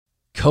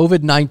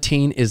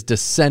COVID-19 is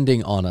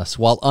descending on us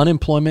while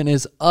unemployment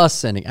is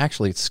ascending.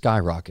 Actually, it's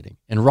skyrocketing.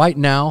 And right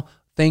now,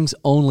 things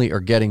only are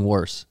getting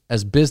worse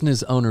as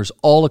business owners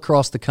all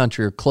across the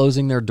country are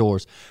closing their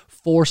doors,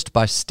 forced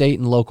by state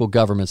and local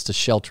governments to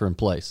shelter in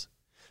place.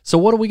 So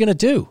what are we going to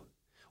do?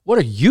 What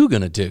are you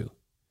going to do?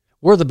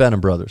 We're the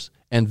Benham Brothers,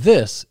 and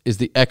this is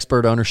the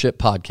Expert Ownership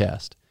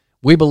Podcast.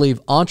 We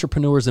believe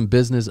entrepreneurs and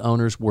business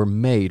owners were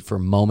made for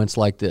moments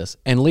like this,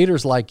 and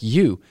leaders like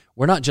you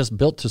were not just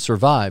built to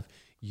survive,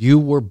 you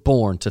were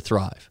born to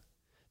thrive.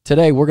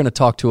 Today, we're going to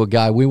talk to a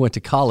guy we went to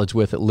college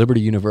with at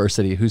Liberty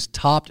University who's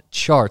topped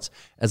charts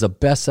as a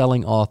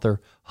best-selling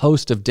author,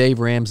 host of Dave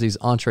Ramsey's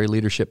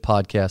EntreLeadership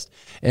Podcast,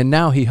 and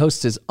now he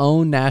hosts his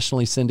own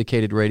nationally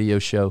syndicated radio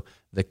show,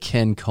 The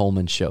Ken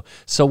Coleman Show.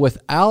 So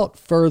without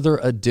further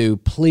ado,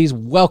 please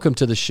welcome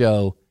to the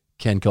show,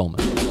 Ken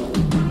Coleman.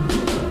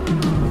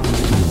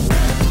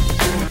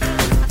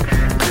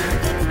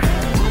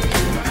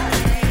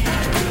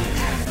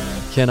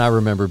 Ken, I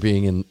remember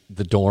being in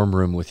the dorm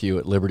room with you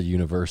at Liberty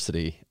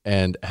University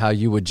and how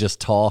you would just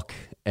talk.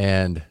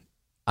 And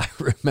I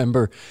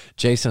remember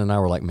Jason and I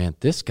were like, man,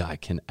 this guy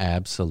can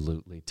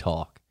absolutely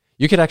talk.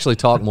 You could actually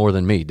talk more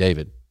than me,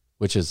 David,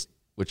 which is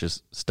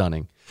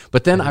stunning.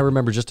 But then I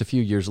remember just a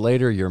few years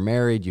later, you're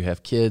married, you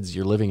have kids,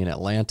 you're living in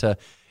Atlanta,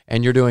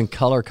 and you're doing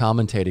color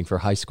commentating for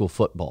high school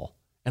football.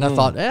 And I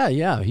thought,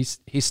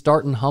 he's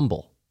starting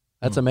humble.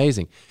 That's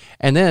amazing.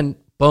 And then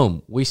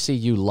boom, we see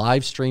you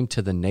live stream to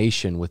the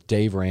nation with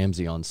Dave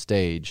Ramsey on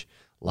stage,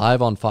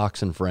 live on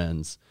Fox and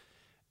Friends,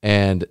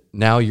 and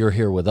now you're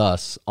here with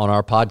us on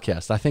our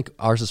podcast. I think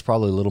ours is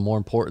probably a little more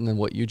important than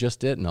what you just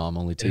did. No, I'm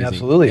only teasing.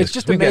 Absolutely. It's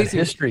just amazing.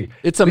 History.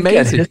 It's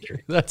amazing.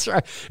 That's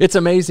right. It's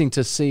amazing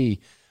to see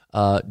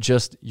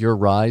just your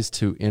rise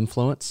to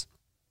influence,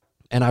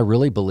 and I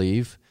really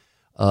believe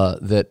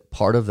that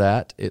part of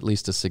that, at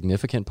least a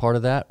significant part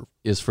of that,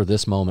 is for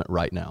this moment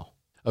right now.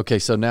 Okay,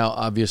 so now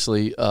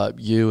obviously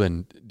you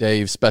and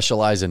Dave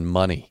specialize in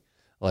money.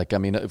 Like, I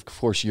mean, of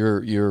course,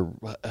 you're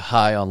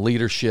high on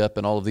leadership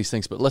and all of these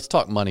things, but let's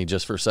talk money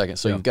just for a second.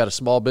 So you've got a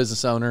small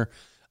business owner.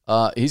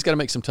 He's got to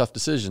make some tough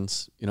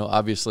decisions. You know,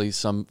 obviously,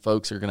 some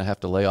folks are going to have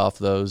to lay off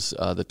those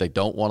that they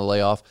don't want to lay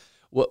off.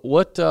 What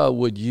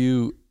would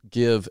you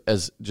give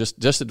as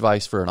just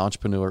advice for an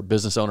entrepreneur,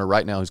 business owner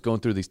right now who's going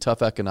through these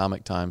tough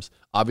economic times?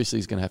 Obviously,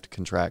 he's going to have to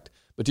contract.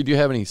 But did you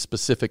have any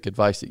specific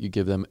advice that you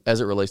give them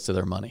as it relates to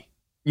their money?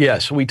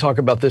 Yes, we talk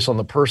about this on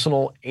the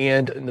personal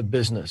and in the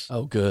business.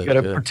 Oh, good. You got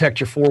to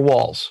protect your four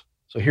walls.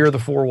 So here are the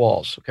four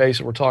walls. Okay,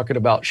 so we're talking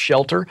about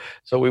shelter.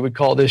 So we would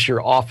call this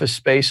your office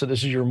space. So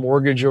this is your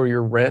mortgage or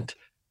your rent.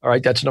 All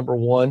right, that's number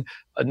one.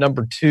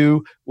 Number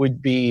two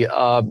would be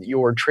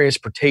your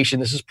transportation.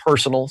 This is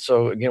personal.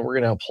 So again, we're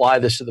going to apply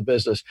this to the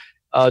business.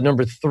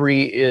 Number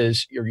three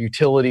is your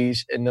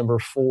utilities, and number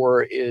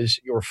four is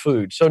your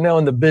food. So now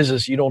in the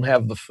business, you don't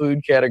have the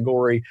food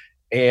category,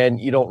 and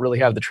you don't really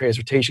have the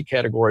transportation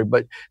category,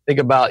 but think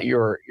about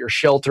your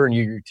shelter and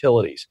your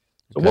utilities.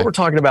 So what we're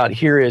talking about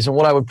here is, and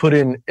what I would put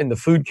in the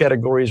food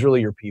category is really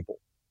your people.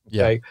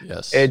 Okay. Yeah.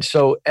 Yes. And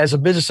so as a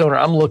business owner,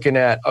 I'm looking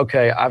at,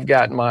 okay, I've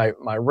got my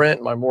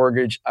rent, my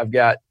mortgage, I've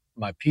got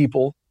my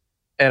people,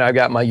 and I've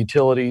got my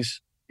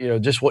utilities,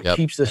 just what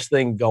keeps this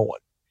thing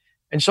going.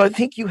 And so I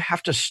think you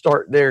have to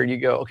start there. You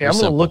go, okay, I'm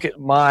going to look at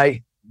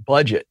my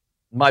budget,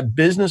 my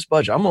business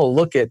budget. I'm going to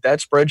look at that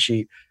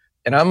spreadsheet.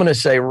 And I'm going to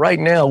say right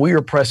now, we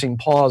are pressing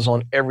pause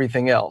on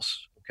everything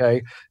else,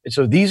 okay? And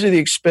so these are the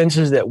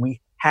expenses that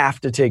we have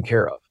to take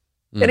care of.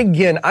 And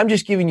again, I'm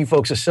just giving you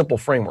folks a simple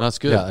framework. That's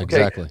good, okay?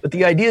 Exactly. But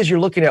the idea is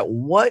you're looking at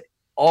what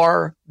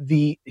are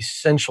the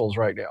essentials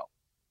right now?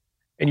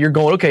 And you're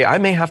going, okay, I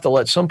may have to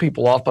let some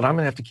people off, but I'm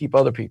going to have to keep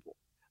other people.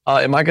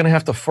 Am I going to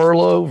have to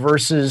furlough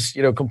versus,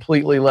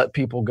 completely let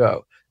people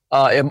go?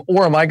 Or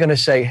am I going to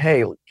say,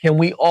 hey, can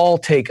we all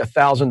take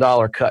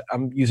 $1,000 cut?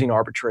 I'm using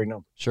arbitrary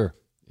numbers. Sure.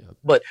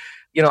 But,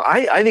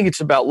 I think it's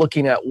about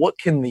looking at what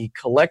can the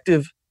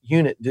collective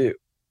unit do.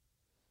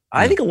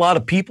 I think a lot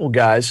of people,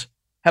 guys,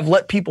 have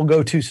let people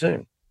go too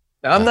soon.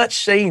 Now, I'm not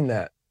saying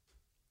that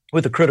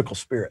with a critical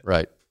spirit.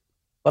 Right.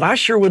 But I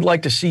sure would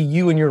like to see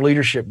you and your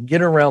leadership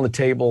get around the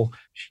table,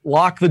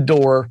 lock the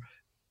door,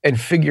 and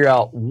figure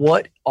out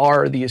what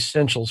are the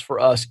essentials for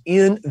us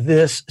in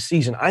this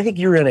season. I think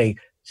you're in a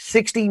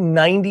 60,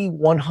 90,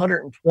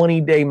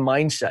 120-day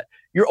mindset.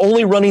 You're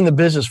only running the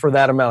business for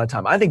that amount of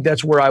time. I think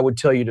that's where I would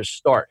tell you to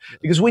start.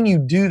 Because when you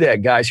do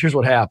that, guys, here's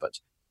what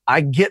happens.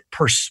 I get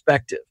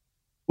perspective,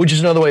 which is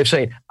another way of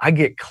saying I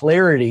get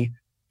clarity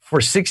for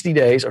 60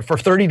 days or for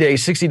 30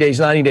 days, 60 days,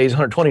 90 days,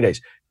 120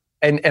 days.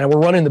 And we're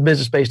running the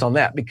business based on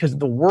that because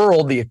the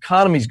world, the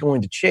economy is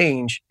going to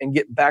change and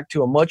get back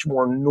to a much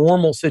more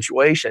normal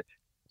situation.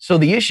 So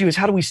the issue is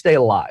how do we stay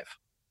alive?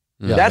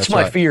 Yeah, that's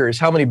my fear is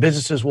how many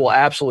businesses will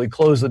absolutely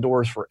close the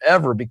doors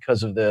forever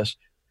because of this.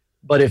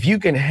 But if you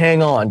can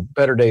hang on,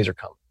 better days are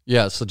coming.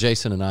 Yeah, so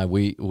Jason and I,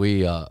 we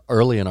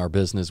early in our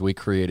business, we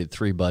created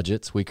 3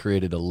 budgets. We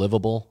created a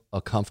livable,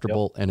 a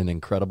comfortable, and an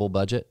incredible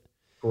budget.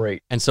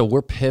 Great. And so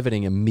we're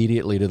pivoting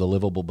immediately to the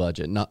livable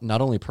budget,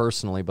 not only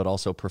personally, but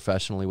also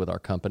professionally with our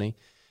company.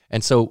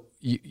 And so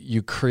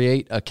you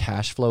create a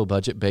cash flow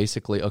budget,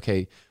 basically.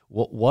 Okay,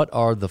 what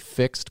are the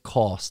fixed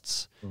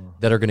costs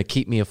that are going to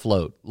keep me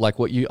afloat? Like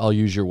I'll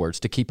use your words,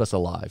 to keep us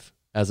alive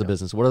as a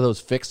business. What are those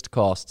fixed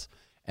costs?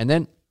 And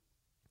then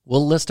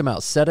we'll list them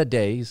out, set a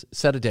date,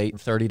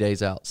 30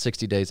 days out,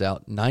 60 days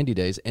out, 90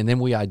 days, and then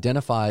we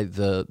identify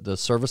the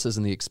services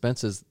and the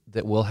expenses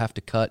that we'll have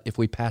to cut if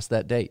we pass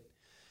that date.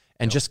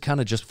 And just kind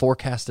of just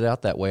forecast it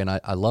out that way. And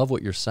I love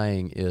what you're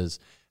saying is,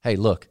 hey,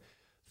 look,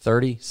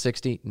 30,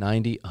 60,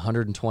 90,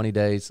 120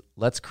 days,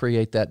 let's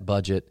create that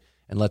budget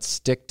and let's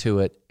stick to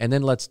it. And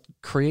then let's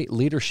create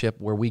leadership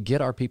where we get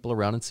our people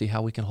around and see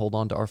how we can hold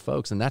on to our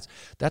folks. And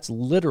that's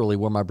literally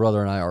where my brother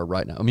and I are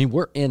right now. I mean,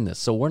 we're in this.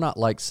 So we're not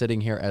like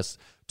sitting here as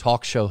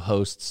talk show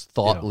hosts,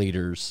 thought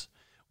leaders.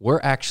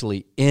 We're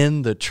actually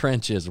in the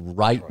trenches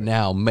right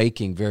now,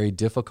 making very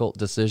difficult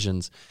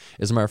decisions.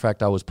 As a matter of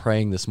fact, I was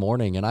praying this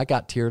morning and I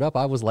got teared up.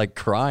 I was like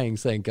crying,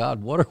 saying,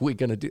 God, what are we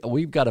going to do?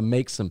 We've got to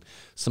make some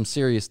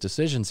serious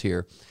decisions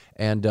here.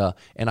 And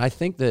I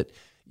think that,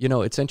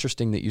 it's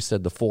interesting that you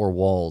said the 4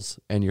 walls,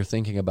 and you're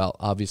thinking about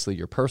obviously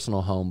your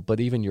personal home, but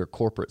even your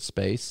corporate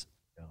space.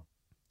 Yeah.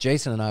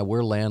 Jason and I,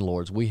 we're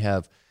landlords. We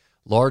have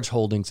large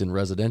holdings in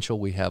residential.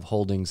 We have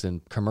holdings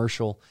in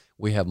commercial.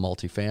 We have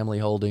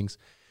multifamily holdings.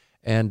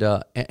 And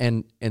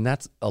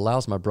that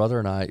allows my brother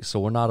and I, so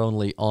we're not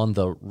only on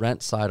the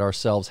rent side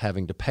ourselves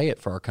having to pay it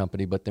for our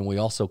company, but then we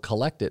also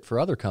collect it for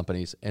other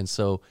companies. And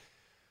so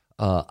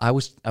I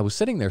was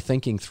sitting there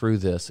thinking through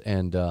this,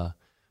 and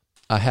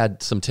I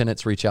had some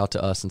tenants reach out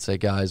to us and say,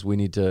 guys,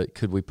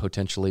 could we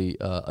potentially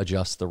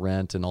adjust the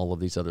rent and all of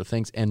these other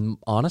things? And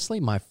honestly,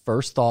 my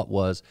first thought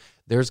was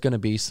there's going to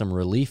be some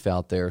relief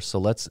out there, so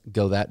let's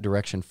go that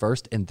direction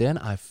first. And then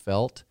I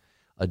felt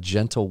a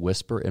gentle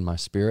whisper in my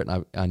spirit,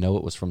 and I know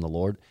it was from the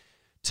Lord,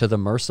 to the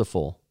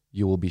merciful,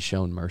 you will be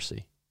shown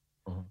mercy.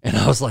 Mm-hmm. And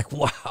I was like,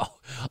 wow,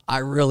 I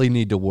really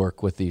need to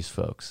work with these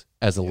folks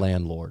as a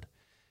landlord.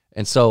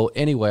 And so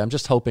anyway, I'm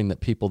just hoping that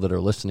people that are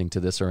listening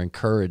to this are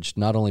encouraged,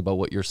 not only by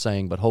what you're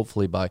saying, but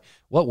hopefully by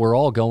what we're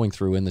all going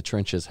through in the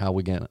trenches, how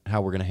we're going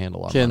to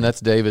handle our Ken, money.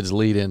 That's David's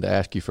lead in to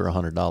ask you for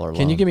 $100 loan.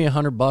 Can you give me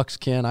 $100,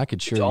 Ken? I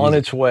could sure It's on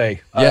its way.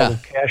 Yeah. I will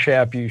cash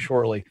app you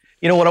shortly.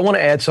 You know what? I want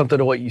to add something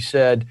to what you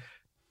said,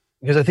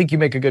 because I think you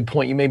make a good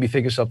point. You made me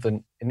think of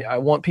something, and I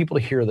want people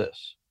to hear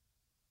this.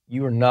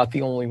 You are not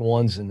the only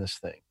ones in this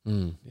thing.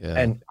 Yeah.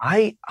 And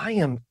I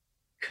am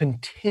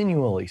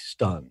continually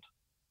stunned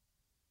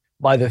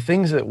by the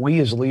things that we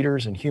as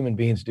leaders and human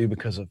beings do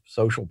because of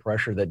social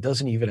pressure that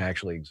doesn't even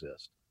actually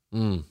exist.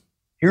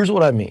 Here's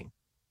what I mean.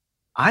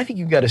 I think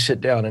you've got to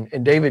sit down,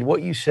 and David,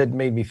 what you said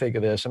made me think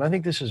of this, and I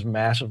think this is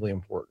massively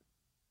important.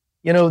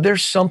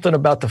 There's something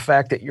about the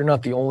fact that you're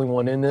not the only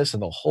one in this,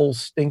 and the whole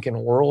stinking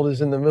world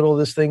is in the middle of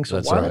this thing.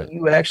 So why don't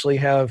you actually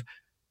have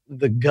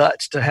the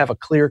guts to have a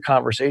clear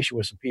conversation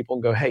with some people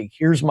and go, hey,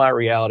 here's my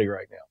reality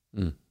right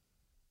now.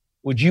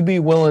 Would you be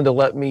willing to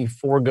let me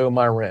forego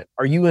my rent?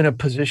 Are you in a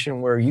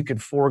position where you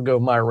could forego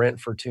my rent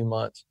for 2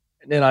 months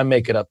and then I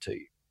make it up to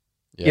you?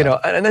 Yeah.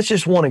 And that's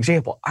just one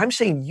example. I'm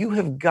saying you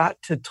have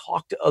got to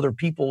talk to other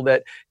people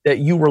that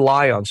you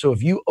rely on. So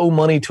if you owe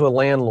money to a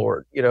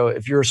landlord,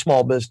 if you're a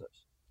small business,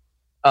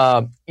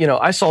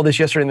 I saw this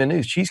yesterday in the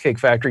news. Cheesecake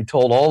Factory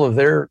told all of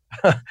their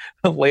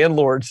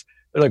landlords,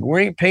 they're like,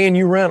 we ain't paying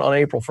you rent on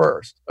April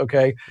 1st.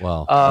 Okay.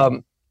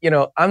 Wow.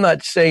 I'm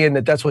not saying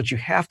that that's what you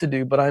have to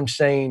do, but I'm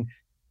saying,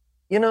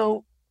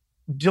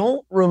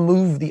 don't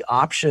remove the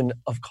option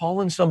of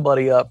calling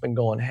somebody up and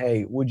going,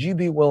 hey, would you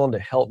be willing to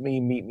help me,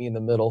 meet me in the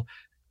middle?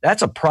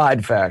 That's a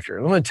pride factor.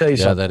 I'm going to tell you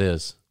something. Yeah, that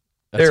is.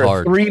 That's there are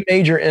hard. 3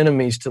 major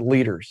enemies to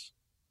leaders: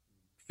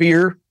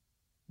 fear,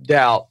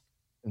 doubt,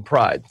 and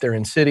pride. They're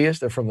insidious.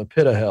 They're from the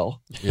pit of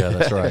hell. Yeah,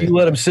 that's right. If you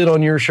let them sit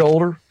on your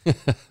shoulder,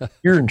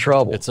 you're in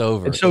trouble. It's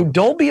over. And so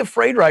don't be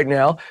afraid right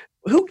now.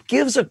 Who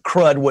gives a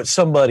crud what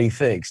somebody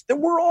thinks? That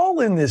we're all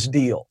in this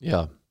deal.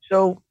 Yeah.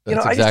 So,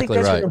 That's I just think exactly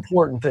that's right. an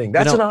important thing.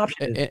 That's an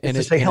option is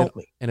to say, help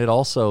me. And it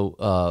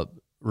also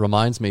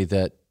reminds me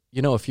that,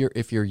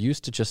 if you're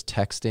used to just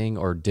texting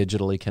or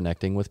digitally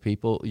connecting with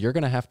people, you're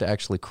going to have to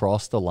actually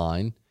cross the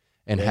line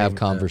and have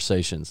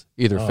conversations,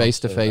 either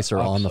face-to-face or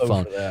on the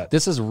phone.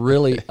 This is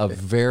really a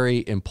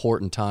very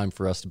important time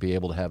for us to be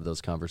able to have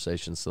those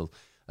conversations. So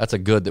that's a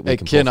good that we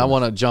can. Ken, I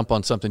want to jump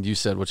on something you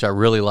said, which I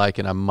really like,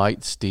 and I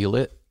might steal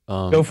it.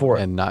 Go for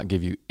it. And not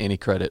give you any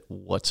credit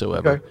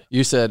whatsoever. Okay.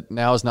 You said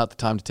now is not the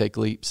time to take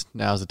leaps.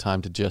 Now is the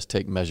time to just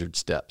take measured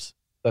steps.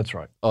 That's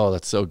right. Oh,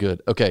 that's so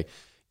good. Okay.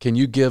 Can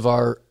you give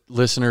our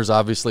listeners,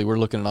 obviously we're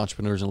looking at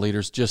entrepreneurs and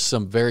leaders, just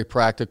some very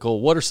practical,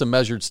 what are some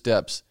measured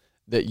steps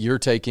that you're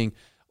taking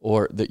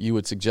or that you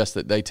would suggest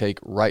that they take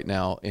right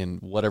now in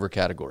whatever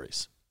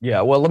categories?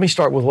 Yeah, well, let me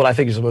start with what I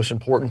think is the most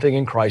important thing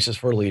in crisis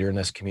for a leader, and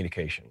that's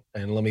communication.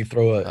 And let me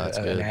throw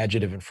an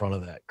adjective in front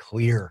of that: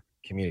 clear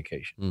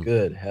communication.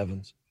 Good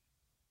heavens.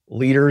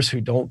 Leaders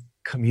who don't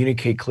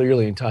communicate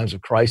clearly in times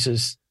of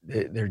crisis,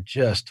 they're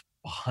just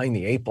behind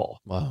the 8 ball.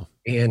 Wow.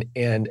 And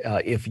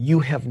if you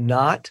have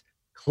not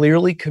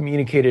clearly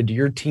communicated to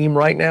your team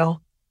right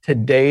now,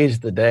 today is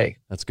the day.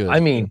 That's good.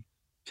 I mean,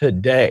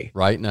 today.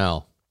 Right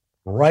now.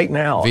 right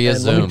now. Via and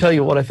Zoom. Let me tell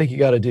you what I think you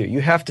got to do.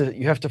 You have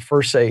to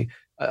first say,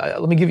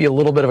 let me give you a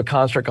little bit of a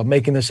construct. I'm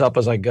making this up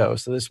as I go.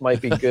 So this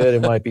might be good.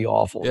 It might be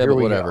awful. Yeah, Here but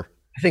we whatever. go.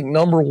 I think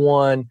number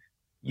one,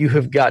 you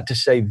have got to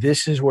say,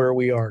 this is where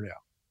we are now.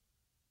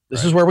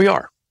 This is where we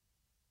are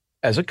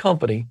as a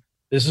company.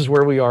 This is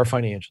where we are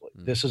financially.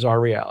 This is our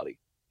reality.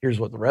 Here's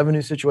what the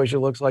revenue situation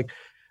looks like.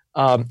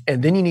 And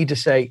then you need to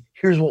say,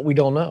 here's what we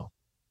don't know.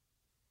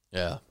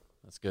 Yeah,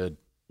 that's good.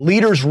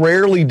 Leaders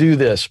rarely do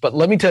this, but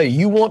let me tell you,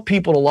 you want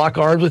people to lock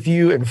arms with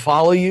you and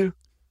follow you.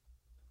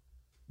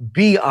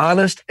 Be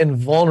honest and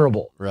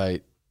vulnerable.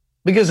 Right.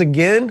 Because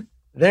again,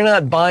 they're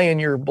not buying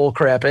your bull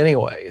crap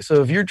anyway.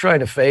 So if you're trying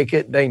to fake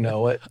it, they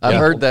know it. I've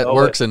heard that Know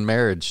works it. in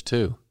marriage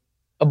too.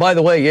 Oh, by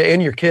the way, yeah,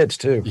 and your kids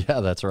too.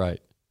 Yeah, that's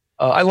right.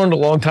 I learned a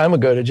long time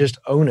ago to just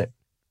own it.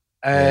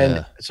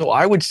 And so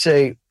I would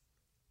say,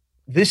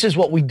 this is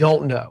what we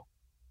don't know.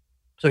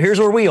 So here's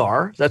where we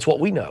are. That's what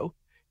we know.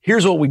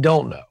 Here's what we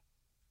don't know.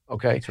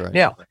 Okay. That's right.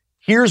 Now,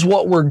 here's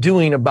what we're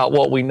doing about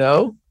what we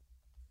know.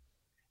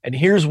 And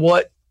here's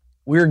what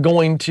we're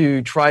going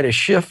to try to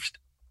shift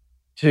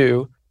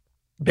to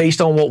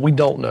based on what we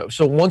don't know.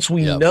 So once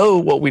we know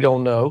what we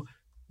don't know,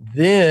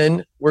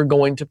 then we're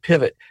going to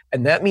pivot.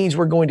 And that means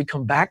we're going to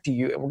come back to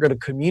you and we're going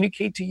to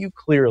communicate to you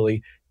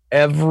clearly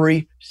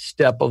every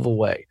step of the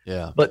way.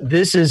 Yeah. But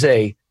this is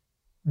a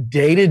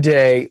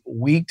day-to-day,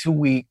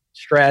 week-to-week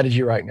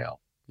strategy right now.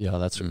 Yeah,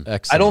 that's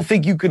excellent. I don't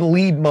think you can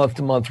lead month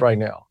to month right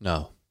now.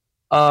 No.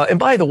 And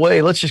by the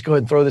way, let's just go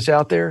ahead and throw this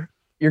out there.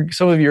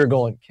 Some of you are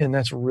going, Ken,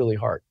 that's really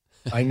hard.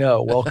 I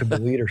know. Welcome to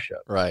leadership.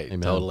 Right.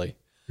 Amen. Totally.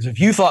 Because if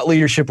you thought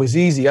leadership was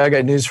easy, I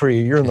got news for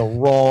you. You're in the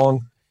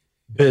wrong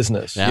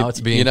business. Now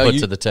it's being put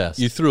to the test.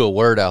 You threw a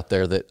word out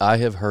there that I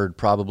have heard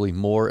probably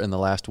more in the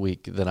last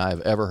week than I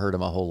have ever heard in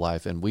my whole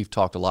life. And we've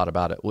talked a lot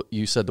about it.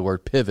 You said the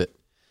word pivot.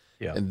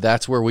 Yeah. And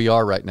that's where we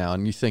are right now.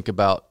 And you think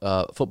about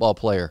a football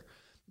player,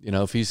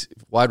 if he's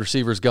wide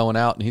receiver's going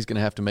out and he's going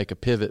to have to make a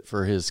pivot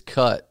for his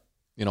cut,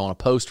 on a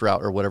post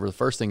route or whatever, the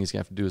first thing he's going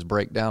to have to do is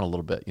break down a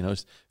little bit.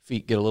 His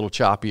feet get a little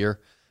choppier,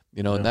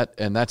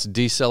 and that's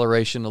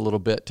deceleration a little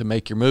bit to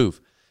make your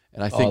move.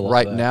 And I think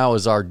now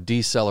is our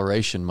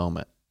deceleration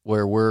moment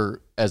where we're,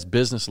 as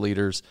business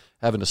leaders,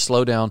 having to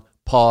slow down,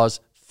 pause,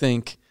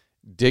 think,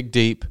 dig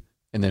deep,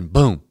 and then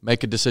boom,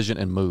 make a decision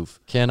and move.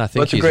 Ken, I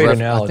think That's a great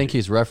analogy. I think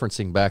he's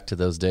referencing back to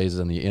those days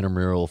in the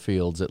intramural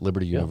fields at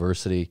Liberty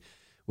University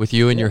with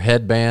you and your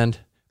headband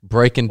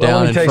breaking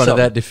down in front of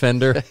that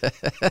defender.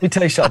 Let me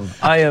tell you something.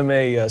 I am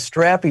a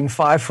strapping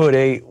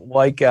 5'8"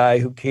 white guy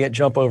who can't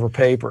jump over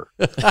paper.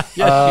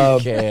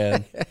 Yes, you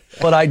can.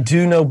 But I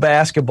do know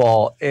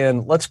basketball,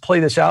 and let's play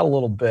this out a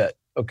little bit.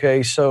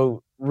 Okay,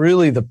 so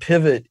really the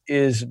pivot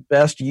is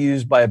best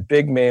used by a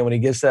big man when he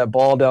gets that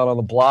ball down on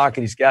the block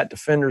and he's got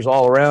defenders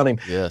all around him.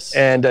 Yes.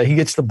 And he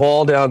gets the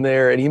ball down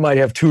there and he might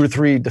have 2 or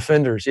 3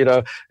 defenders,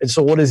 And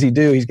so what does he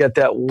do? He's got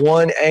that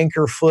one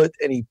anchor foot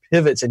and he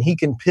pivots, and he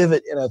can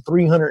pivot in a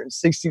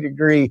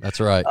 360-degree That's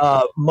right.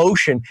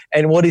 motion.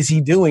 And what is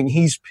he doing?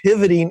 He's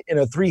pivoting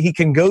in he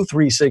can go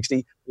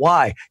 360.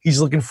 Why?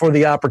 He's looking for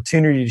the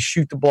opportunity to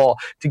shoot the ball,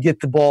 to get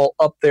the ball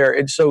up there.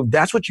 And so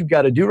that's what you've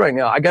got to do right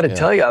now. I got to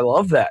tell you, I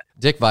love that.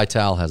 Dick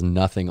Vitale has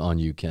nothing on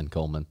you, Ken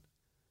Coleman.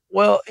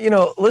 Well,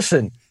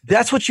 listen,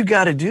 that's what you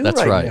got to do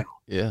right now.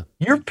 Yeah.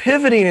 You're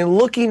pivoting and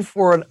looking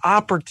for an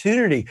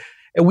opportunity.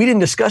 And we didn't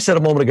discuss that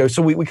a moment ago,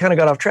 so we kind of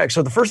got off track.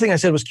 So the first thing I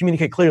said was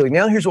communicate clearly.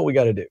 Now here's what we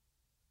got to do.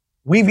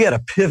 We've got to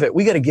pivot.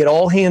 We got to get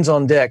all hands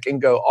on deck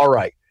and go, all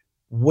right,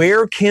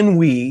 where can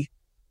we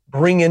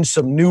bring in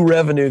some new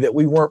revenue that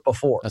we weren't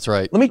before? That's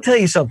right. Let me tell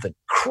you something.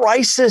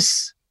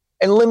 Crisis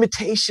and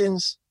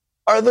limitations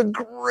are the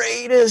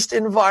greatest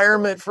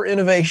environment for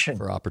innovation.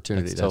 For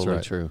opportunity. That's That's totally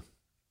right. true.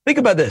 Think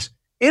about this.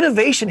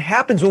 Innovation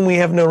happens when we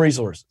have no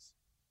resources.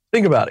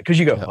 Think about it, because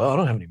you go, well, I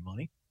don't have any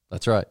money.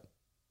 That's right.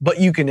 But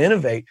you can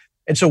innovate.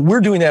 And so we're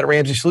doing that at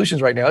Ramsey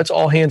Solutions right now. It's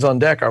all hands on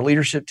deck. Our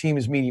leadership team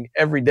is meeting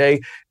every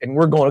day, and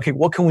we're going, okay,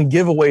 what can we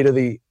give away to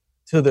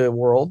the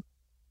world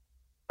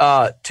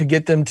to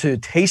get them to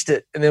taste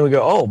it? And then we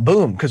go, oh,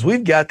 boom, because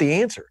we've got the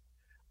answer.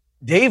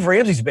 Dave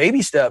Ramsey's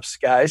baby steps,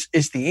 guys,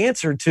 is the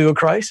answer to a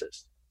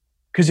crisis.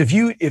 Because if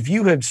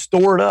you had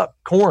stored up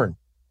corn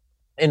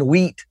and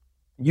wheat,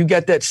 you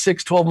got that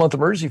 12-month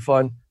emergency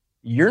fund,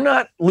 you're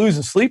not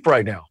losing sleep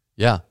right now.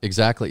 Yeah,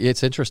 exactly.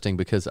 It's interesting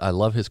because I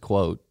love his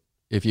quote,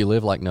 if you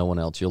live like no one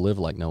else, you'll live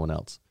like no one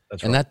else.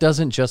 That's and right. that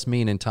doesn't just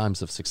mean in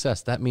times of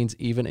success. That means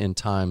even in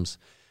times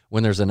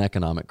when there's an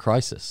economic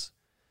crisis.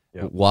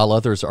 Yep. While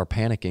others are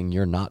panicking,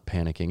 you're not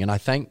panicking. And I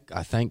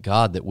thank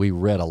God that we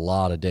read a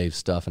lot of Dave's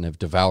stuff and have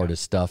devoured his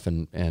stuff.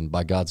 And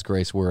by God's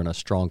grace, we're in a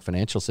strong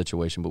financial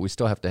situation, but we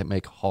still have to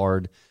make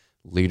hard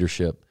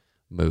leadership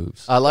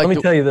moves. Let me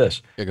tell you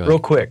this real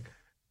quick.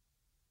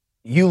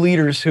 You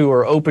leaders who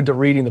are open to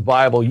reading the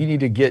Bible, you need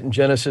to get in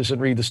Genesis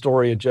and read the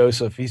story of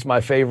Joseph. He's my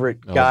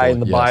favorite guy in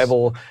the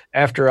Bible.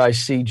 After I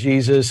see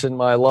Jesus and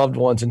my loved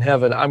ones in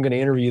heaven, I'm going to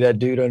interview that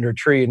dude under a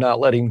tree and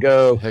not let him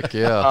go. Heck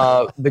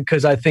yeah.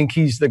 Because I think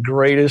he's the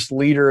greatest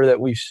leader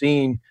that we've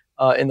seen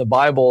in the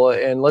Bible.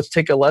 And let's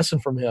take a lesson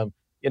from him.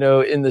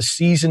 in the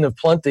season of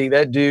plenty,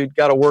 that dude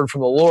got a word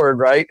from the Lord,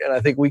 right? And I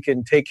think we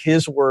can take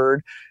his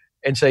word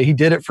and say he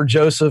did it for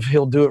Joseph,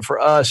 he'll do it for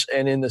us.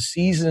 And in the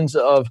seasons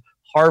of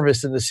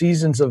harvest and the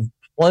seasons of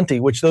plenty,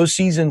 which those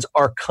seasons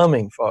are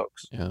coming,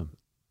 folks,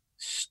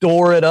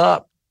 store it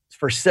up.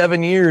 For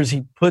 7 years,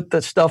 he put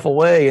that stuff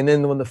away. And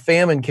then when the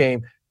famine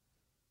came,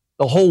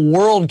 the whole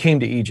world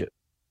came to Egypt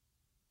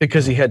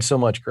because he had so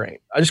much grain.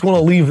 I just want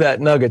to leave that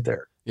nugget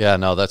there. Yeah,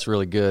 no, that's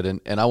really good.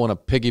 And I want to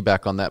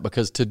piggyback on that,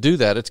 because to do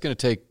that, it's going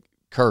to take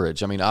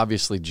courage. I mean,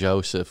 obviously,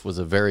 Joseph was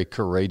a very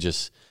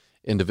courageous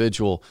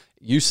individual.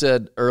 You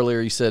said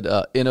earlier,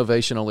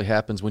 innovation only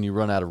happens when you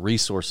run out of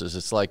resources.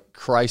 It's like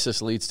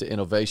crisis leads to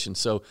innovation.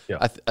 So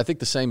I think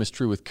the same is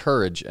true with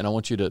courage. And I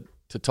want you to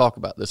talk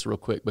about this real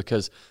quick,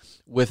 because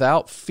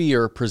without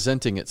fear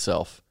presenting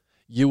itself,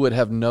 you would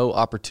have no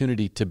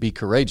opportunity to be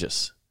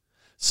courageous.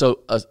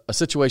 So a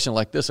situation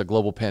like this, a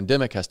global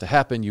pandemic has to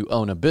happen. You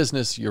own a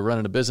business, you're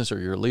running a business, or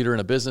you're a leader in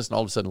a business, and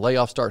all of a sudden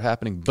layoffs start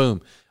happening.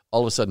 Boom.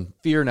 All of a sudden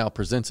fear now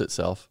presents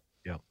itself.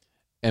 Yeah.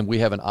 And we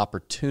have an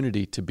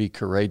opportunity to be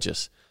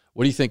courageous.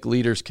 What do you think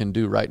leaders can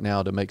do right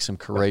now to make some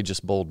courageous,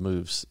 bold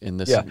moves in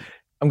this? Yeah.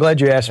 I'm glad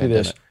you asked me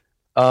this.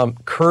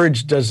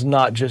 Courage does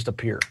not just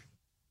appear.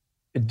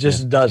 It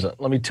just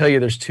doesn't. Let me tell you,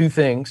 there's two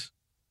things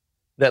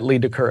that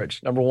lead to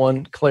courage. Number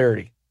one,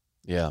 clarity.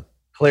 Yeah.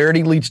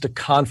 Clarity leads to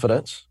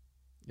confidence.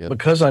 Yep.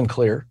 Because I'm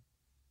clear.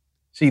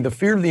 See, the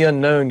fear of the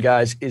unknown,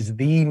 guys, is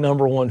the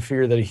number one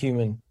fear that a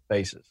human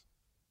faces.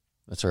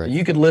 That's right.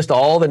 You could list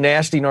all the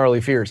nasty,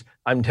 gnarly fears.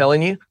 I'm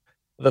telling you,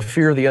 the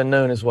fear of the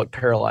unknown is what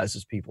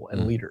paralyzes people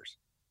and leaders.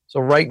 So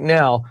right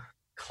now,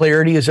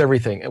 clarity is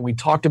everything. And we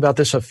talked about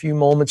this a few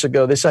moments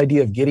ago, this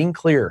idea of getting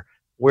clear.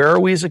 Where are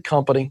we as a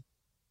company?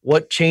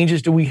 What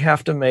changes do we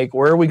have to make?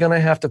 Where are we going to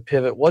have to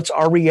pivot? What's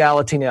our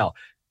reality now?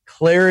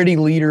 Clarity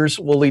leaders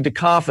will lead to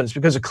confidence,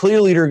 because a clear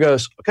leader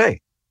goes,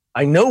 okay,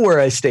 I know where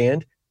I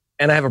stand,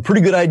 and I have a pretty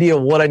good idea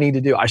of what I need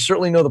to do. I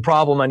certainly know the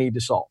problem I need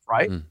to solve,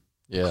 right?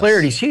 Yes.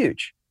 Clarity is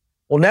huge.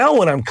 Well, now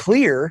when I'm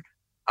clear,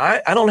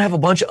 I don't have a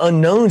bunch of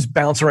unknowns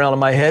bounce around in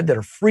my head that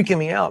are freaking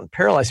me out and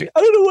paralyzing me.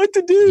 I don't know what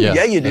to do.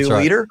 Yeah, you do,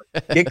 right. Leader.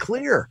 Get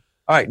clear.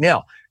 All right,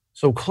 now,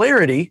 so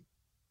clarity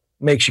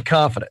makes you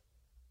confident.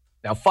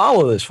 Now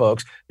follow this,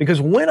 folks,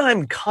 because when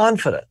I'm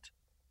confident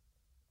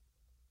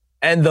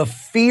and the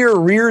fear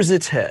rears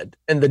its head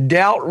and the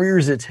doubt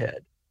rears its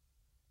head,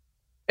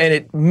 and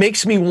it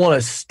makes me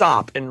want to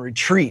stop and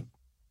retreat,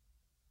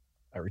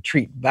 I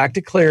retreat back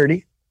to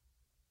clarity.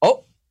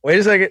 Oh, wait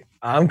a second.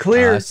 I'm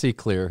clear. I see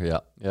clear.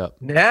 Yeah.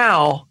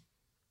 Now,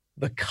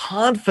 the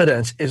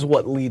confidence is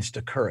what leads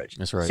to courage.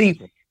 That's right.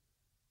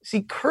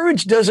 See,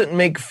 courage doesn't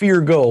make fear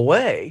go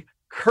away.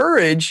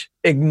 Courage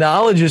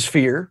acknowledges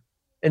fear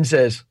and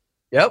says,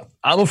 yep,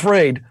 I'm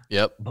afraid,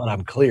 but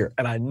I'm clear,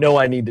 and I know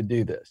I need to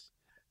do this.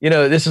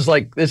 This is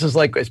like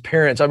as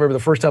parents, I remember the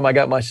first time I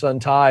got my son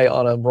Ty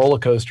on a roller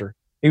coaster.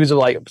 He was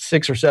like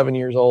 6 or 7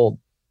 years old.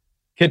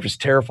 Kid was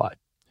terrified.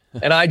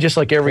 And I, just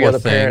like every other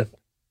parent,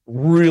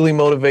 really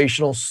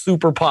motivational,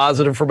 super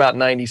positive for about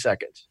 90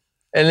 seconds.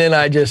 And then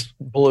I just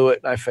blew it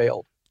and I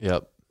failed.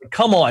 Yep.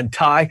 Come on,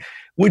 Ty.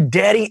 Would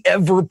daddy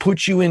ever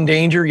put you in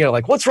danger?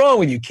 Like, what's wrong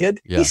with you,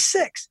 kid? Yep. He's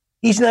 6.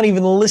 He's not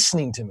even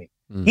listening to me.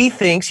 He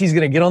thinks he's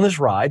going to get on this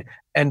ride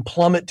and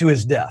plummet to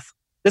his death.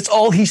 That's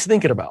all he's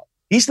thinking about.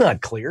 He's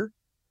not clear.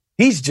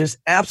 He's just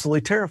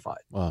absolutely terrified.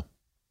 Wow.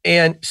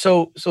 And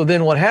so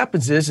then what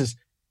happens is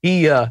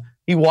he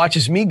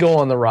watches me go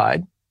on the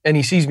ride, and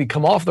he sees me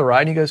come off the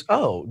ride, and he goes,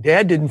 oh,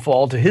 dad didn't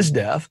fall to his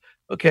death.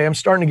 Okay, I'm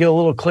starting to get a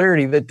little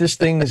clarity that this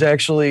thing is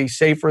actually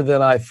safer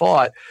than I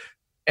thought.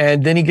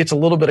 And then he gets a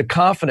little bit of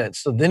confidence.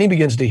 So then he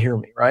begins to hear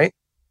me, right?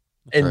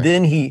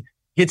 Then he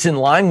gets in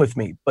line with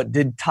me. But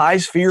did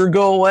Ty's fear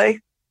go away?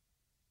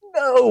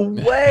 No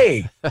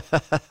way.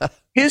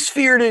 His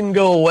fear didn't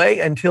go away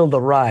until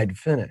the ride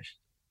finished.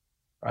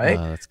 Right?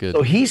 That's good.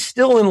 So he's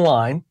still in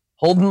line,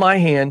 holding my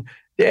hand.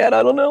 Dad,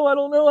 I don't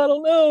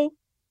know.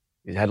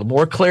 He had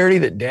more clarity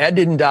that dad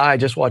didn't die. I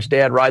just watched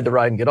dad ride the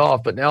ride and get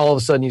off. But now all of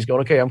a sudden he's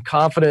going, okay, I'm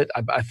confident.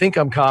 I think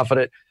I'm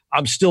confident.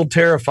 I'm still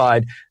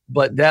terrified.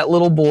 But that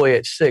little boy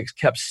at 6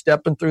 kept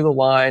stepping through the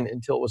line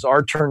until it was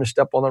our turn to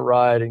step on the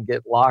ride and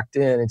get locked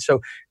in. And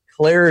so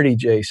clarity,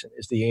 Jason,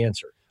 is the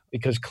answer,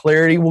 because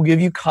clarity will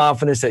give you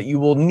confidence that you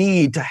will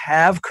need to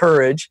have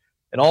courage.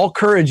 And all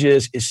courage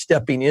is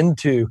stepping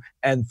into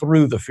and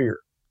through the fear.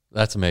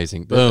 That's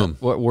amazing. Boom.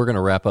 We're going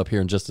to wrap up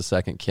here in just a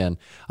second, Ken.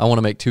 I want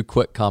to make 2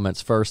 quick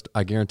comments. First,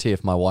 I guarantee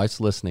if my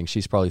wife's listening,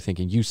 she's probably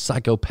thinking, you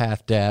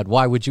psychopath dad,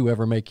 why would you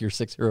ever make your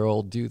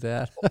 6-year-old do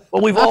that?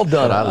 Well, we've all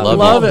done it. I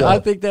love it. I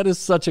think that is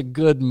such a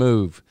good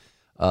move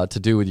to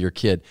do with your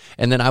kid.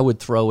 And then I would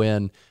throw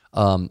in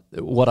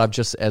what I've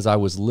just, as I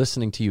was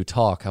listening to you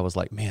talk, I was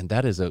like, man,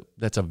 that's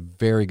a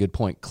very good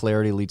point.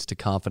 Clarity leads to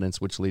confidence,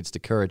 which leads to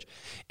courage.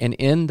 And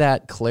in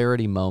that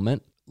clarity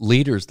moment,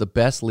 the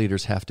best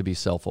leaders have to be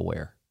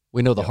self-aware.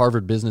 We know the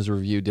Harvard Business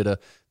Review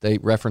they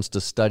referenced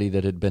a study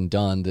that had been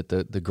done that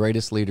the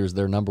greatest leaders,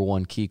 their number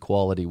one key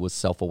quality was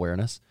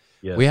self-awareness.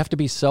 Yes. We have to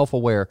be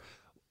self-aware.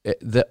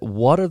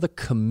 what are the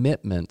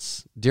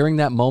commitments during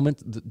that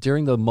moment,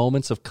 during the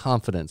moments of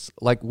confidence?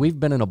 Like, we've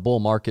been in a bull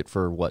market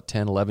for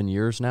 10, 11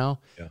 years now.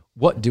 Yeah.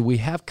 What do we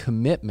have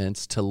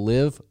commitments to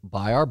live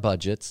by our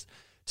budgets,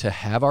 to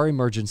have our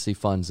emergency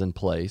funds in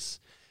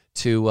place,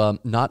 to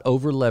not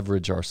over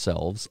leverage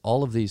ourselves,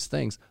 all of these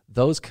things,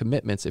 those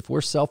commitments, if we're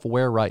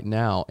self-aware right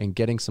now and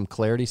getting some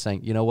clarity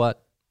saying, you know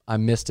what, I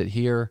missed it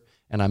here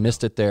and I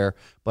missed it there,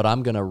 but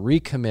I'm going to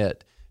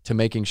recommit to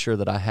making sure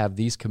that I have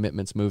these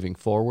commitments moving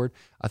forward,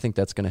 I think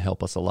that's going to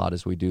help us a lot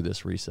as we do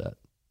this reset.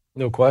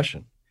 No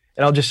question.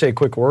 And I'll just say a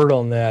quick word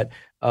on that.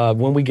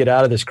 When we get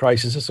out of this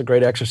crisis, this is a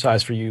great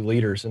exercise for you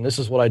leaders. And this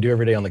is what I do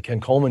every day on the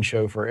Ken Coleman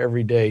Show for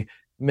everyday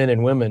men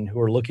and women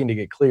who are looking to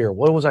get clear.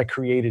 What was I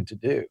created to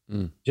do?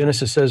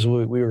 Genesis says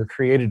we were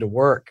created to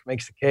work,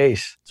 makes the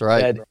case That's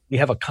right. that we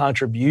have a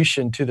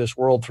contribution to this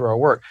world through our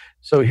work.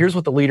 So here's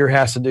what the leader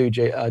has to do,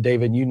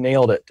 David. You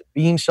nailed it.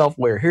 Being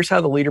self-aware. Here's how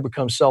the leader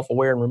becomes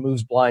self-aware and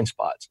removes blind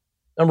spots.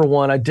 Number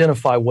one,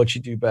 identify what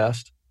you do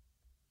best.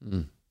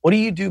 What do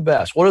you do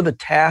best? What are the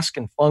tasks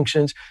and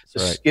functions,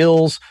 the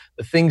skills,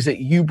 the things that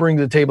you bring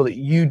to the table that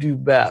you do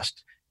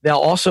best? Now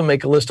also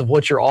make a list of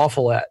what you're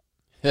awful at.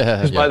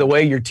 Because by the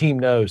way, your team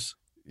knows.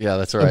 Yeah,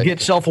 that's right. So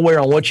get self-aware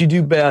on what you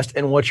do best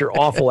and what you're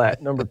awful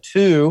at. Number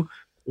two,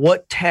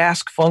 what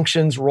task,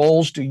 functions,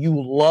 roles do you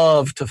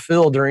love to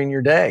fill during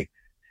your day?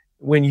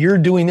 When you're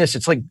doing this,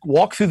 it's like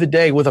walk through the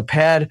day with a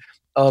pad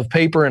of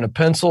paper and a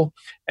pencil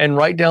and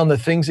write down the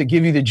things that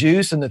give you the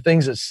juice and the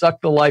things that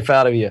suck the life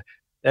out of you.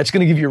 That's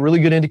going to give you a really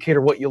good indicator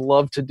of what you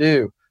love to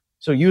do.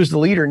 So you as the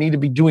leader need to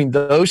be doing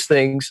those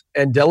things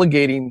and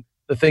delegating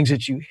the things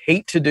that you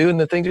hate to do and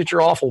the things that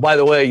you're awful. By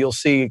the way, you'll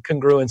see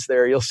congruence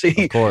there. You'll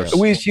see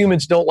we as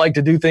humans don't like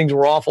to do things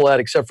we're awful at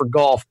except for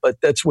golf, but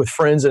that's with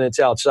friends and it's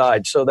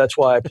outside. So that's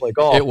why I play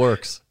golf. It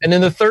works. And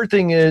then the third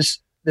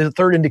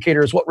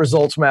indicator is what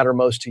results matter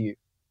most to you.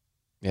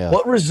 Yeah.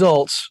 What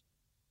results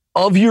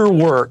of your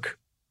work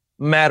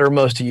matter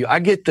most to you? I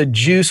get the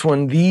juice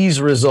when these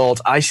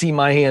results, I see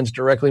my hands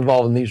directly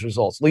involved in these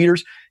results.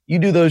 Leaders, you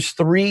do those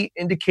 3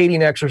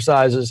 indicating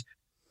exercises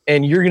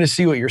and you're going to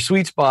see what your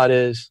sweet spot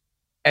is.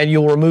 And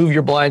you'll remove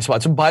your blind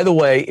spots. And by the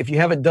way, if you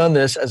haven't done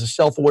this as a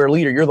self-aware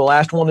leader, you're the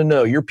last one to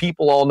know. Your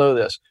people all know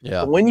this.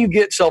 Yeah. But when you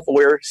get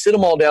self-aware, sit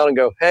them all down and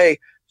go, hey,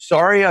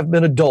 sorry I've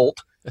been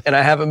adult and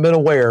I haven't been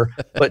aware,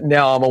 but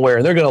now I'm aware.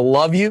 And they're going to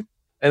love you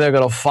and they're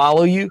going to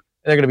follow you.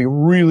 And they're going to be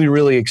really,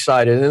 really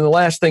excited. And then the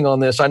last thing on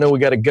this, I know we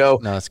got to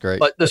go. No, that's great.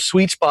 But the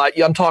sweet spot,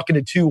 I'm talking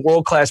to 2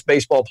 world-class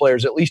baseball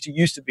players, at least you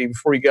used to be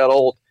before you got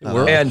old.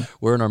 We're in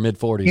our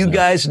mid-40s You now.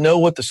 guys know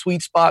what the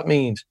sweet spot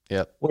means.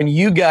 Yep. When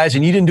you guys,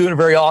 and you didn't do it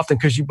very often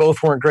because you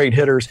both weren't great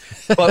hitters,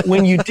 but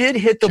when you did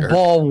hit the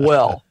ball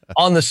well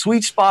on the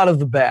sweet spot of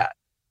the bat,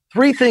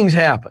 3 things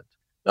happened.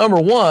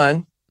 Number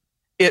one,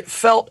 it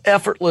felt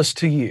effortless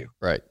to you.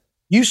 Right.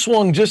 You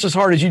swung just as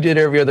hard as you did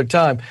every other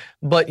time,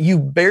 but you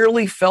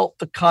barely felt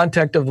the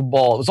contact of the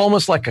ball. It was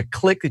almost like a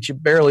click that you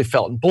barely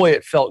felt. And boy,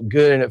 it felt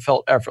good and it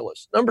felt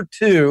effortless. Number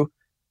 2,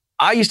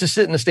 I used to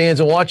sit in the stands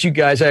and watch you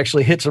guys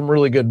actually hit some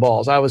really good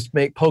balls. I was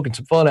poking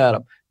some fun at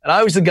them. And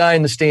I was the guy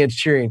in the stands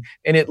cheering.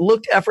 And it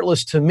looked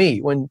effortless to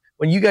me. When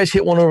you guys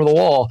hit one over the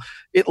wall,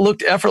 it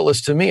looked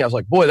effortless to me. I was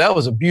like, boy, that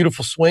was a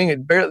beautiful swing.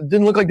 It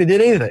didn't look like they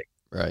did anything.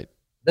 Right.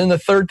 Then the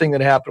third thing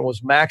that happened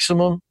was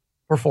maximum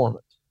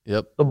performance.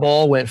 Yep. The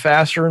ball went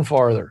faster and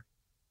farther.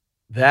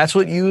 That's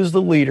what you as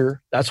the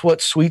leader, that's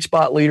what sweet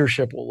spot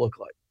leadership will look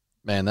like.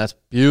 Man, that's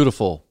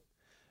beautiful.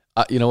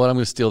 You know what? I'm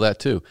going to steal that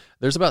too.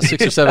 There's about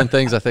 6 or 7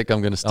 things I think I'm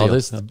going to steal. Oh,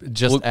 this is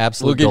just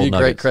absolute We'll give gold you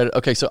nuggets. great credit.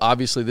 Okay, so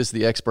obviously this is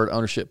the Expert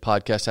Ownership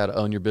Podcast, how to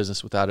own your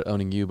business without it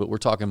owning you, but we're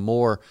talking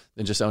more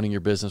than just owning your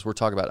business. We're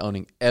talking about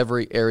owning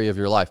every area of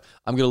your life.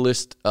 I'm going to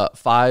list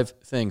 5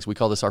 things. We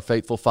call this our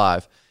Faithful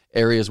 5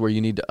 areas where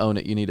you need to own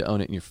it. You need to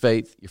own it in your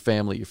faith, your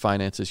family, your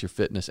finances, your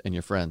fitness, and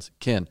your friends.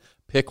 Ken,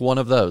 pick one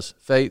of those: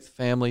 faith,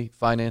 family,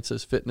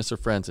 finances, fitness, or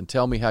friends, and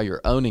tell me how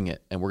you're owning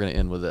it. And we're going to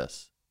end with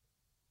this.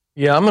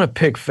 Yeah, I'm going to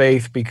pick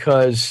faith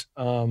because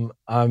I'm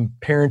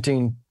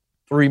parenting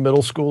 3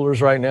 middle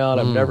schoolers right now,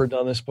 and I've never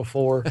done this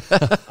before.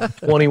 I'm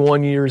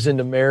 21 years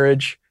into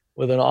marriage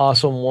with an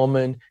awesome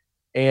woman,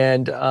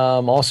 and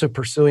I'm also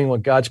pursuing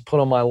what God's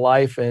put on my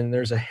life, and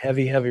there's a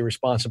heavy, heavy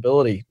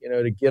responsibility,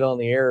 to get on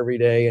the air every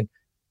day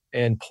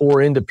and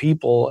pour into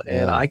people,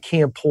 and I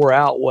can't pour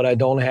out what I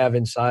don't have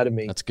inside of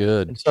me. That's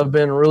good. And so I've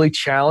been really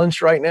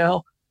challenged right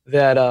now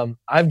that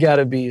I've got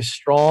to be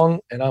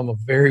strong, and I'm a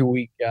very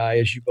weak guy,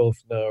 as you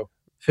both know,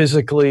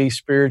 physically,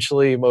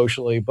 spiritually,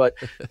 emotionally. But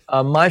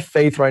my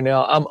faith right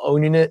now, I'm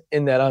owning it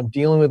in that I'm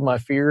dealing with my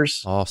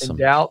fears and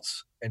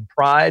doubts and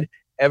pride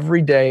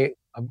every day.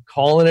 I'm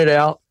calling it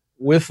out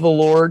with the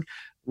Lord,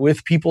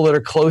 with people that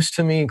are close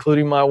to me,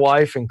 including my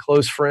wife and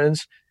close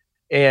friends.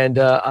 And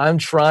I'm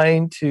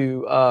trying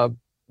to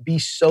be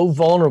so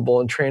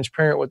vulnerable and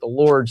transparent with the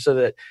Lord so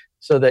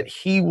that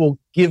He will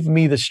give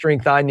me the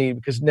strength I need,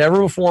 because never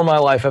before in my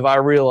life have I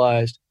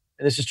realized,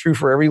 and this is true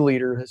for every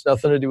leader, it has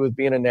nothing to do with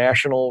being a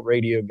national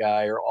radio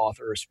guy or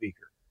author or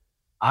speaker.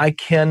 I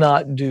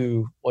cannot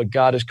do what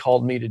God has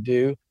called me to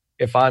do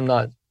if I'm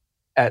not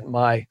at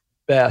my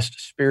best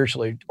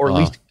spiritually, or at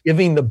least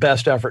giving the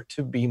best effort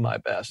to be my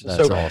best.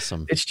 That's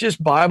awesome. It's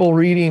just Bible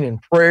reading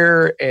and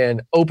prayer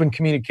and open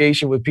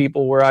communication with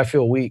people where I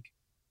feel weak.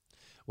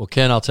 Well,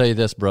 Ken, I'll tell you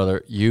this,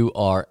 brother, you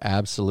are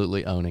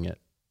absolutely owning it.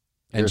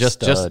 And You're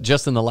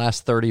just in the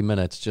last 30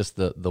 minutes, just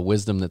the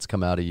wisdom that's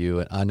come out of you,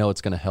 and I know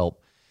it's going to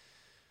help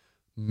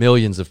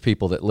millions of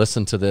people that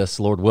listen to this.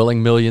 Lord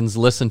willing, millions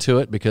listen to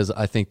it, because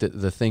I think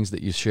that the things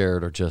that you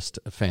shared are just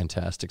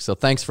fantastic. So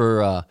thanks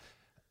for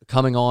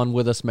coming on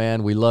with us,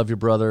 man. We love you,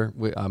 brother.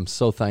 I'm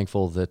so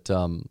thankful that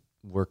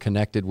we're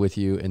connected with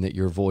you and that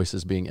your voice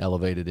is being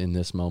elevated in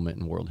this moment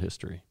in world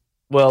history.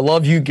 Well, I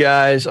love you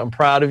guys. I'm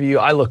proud of you.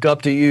 I look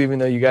up to you, even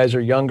though you guys are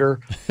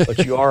younger,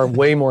 but you are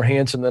way more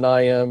handsome than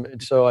I am.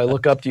 And so I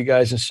look up to you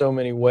guys in so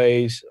many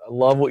ways. I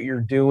love what you're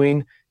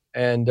doing.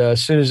 And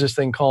as soon as this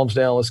thing calms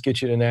down, let's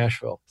get you to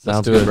Nashville.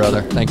 Sounds good,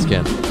 brother. Thanks,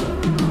 Ken.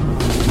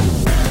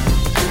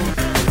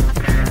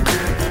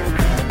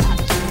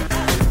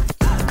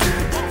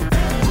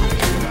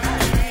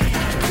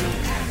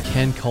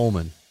 Ken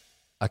Coleman.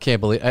 I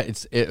can't believe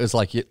it was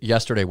like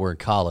yesterday we're in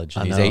college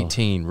and he's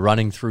 18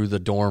 running through the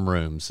dorm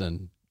rooms,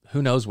 and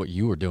who knows what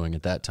you were doing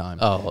at that time.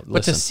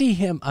 But to see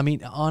him, I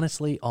mean,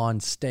 honestly, on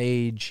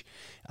stage,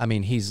 I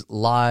mean, he's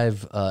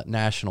live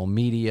national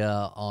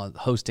media on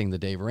hosting the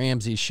Dave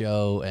Ramsey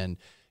show and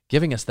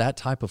giving us that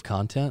type of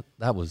content.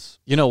 That was,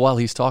 while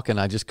he's talking,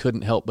 I just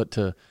couldn't help but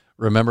to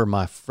remember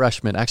my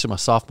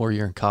sophomore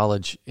year in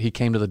college. He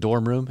came to the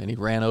dorm room and he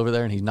ran over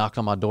there and he knocked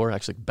on my door,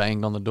 actually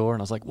banged on the door. And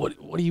I was like, what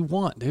do you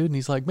want, dude? And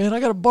he's like, man, I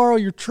got to borrow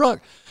your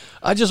truck.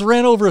 I just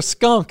ran over a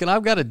skunk and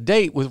I've got a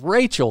date with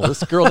Rachel,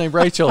 this girl named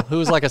Rachel, who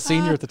was like a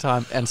senior at the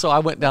time. And so I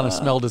went down and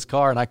smelled his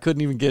car and I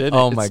couldn't even get in it.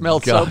 Oh my it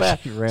smelled gosh, so bad.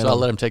 So I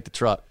let him take the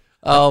truck.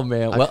 Oh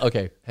man. Well,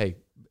 okay. Hey,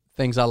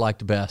 things I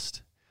liked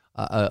best.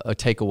 A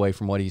takeaway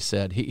from what he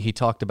said. He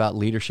talked about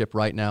leadership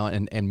right now,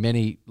 and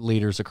many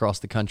leaders across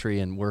the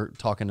country, and we're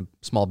talking to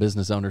small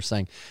business owners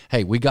saying,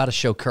 hey, we got to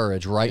show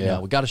courage right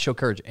now. We got to show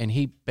courage. And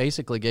he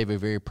basically gave a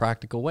very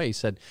practical way. He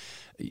said,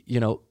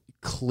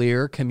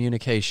 clear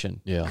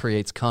communication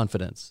creates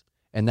confidence,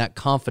 and that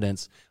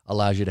confidence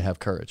allows you to have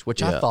courage,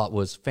 which I thought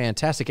was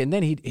fantastic. And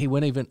then he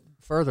went even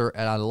further,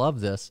 and I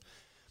love this.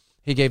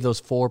 He gave those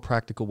 4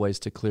 practical ways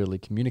to clearly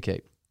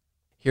communicate.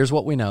 Here's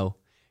what we know.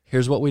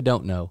 Here's what we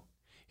don't know.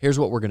 Here's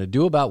what we're going to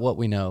do about what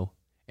we know,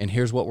 and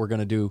here's what we're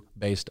going to do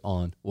based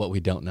on what we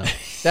don't know.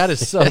 That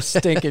is so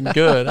stinking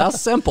good. How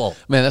simple.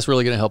 Man, that's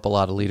really going to help a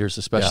lot of leaders,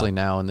 especially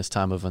now in this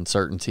time of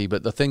uncertainty.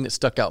 But the thing that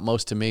stuck out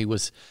most to me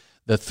was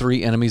the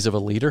 3 enemies of a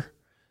leader: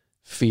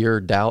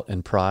 fear, doubt,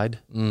 and pride.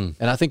 And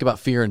I think about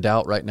fear and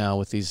doubt right now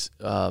with these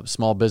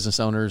small business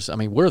owners. I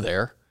mean, we're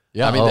there.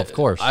 Yeah, I mean, of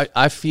course.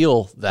 I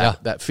feel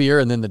that fear,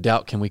 and then the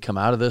doubt, can we come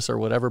out of this or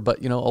whatever?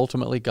 But,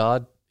 ultimately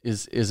God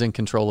is in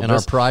control of and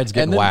this. Our pride's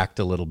getting whacked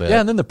a little bit.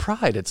 Yeah, and then the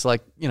pride, it's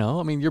like,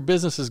 your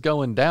business is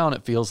going down,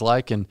 it feels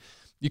like, and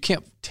you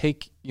can't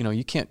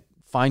you can't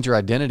find your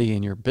identity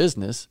in your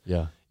business.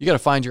 Yeah. You got to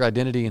find your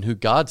identity in who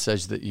God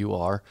says that you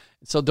are.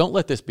 So don't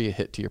let this be a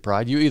hit to your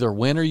pride. You either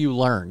win or you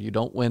learn. You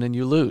don't win and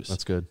you lose.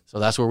 That's good. So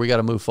that's where we got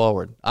to move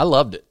forward. I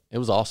loved it. It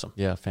was awesome.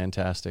 Yeah,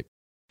 fantastic.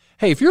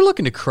 Hey, if you're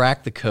looking to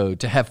crack the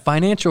code to have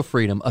financial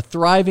freedom, a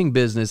thriving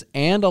business,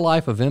 and a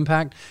life of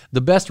impact,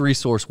 the best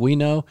resource we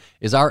know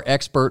is our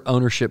Expert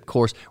Ownership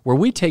course, where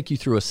we take you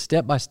through a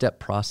step-by-step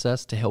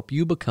process to help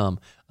you become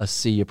a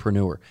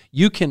CEOpreneur.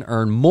 You can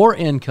earn more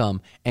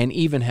income and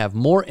even have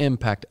more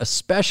impact,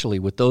 especially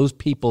with those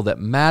people that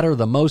matter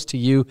the most to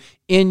you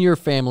in your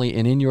family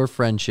and in your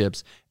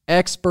friendships.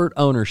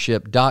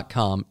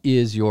 ExpertOwnership.com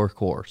is your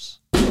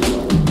course.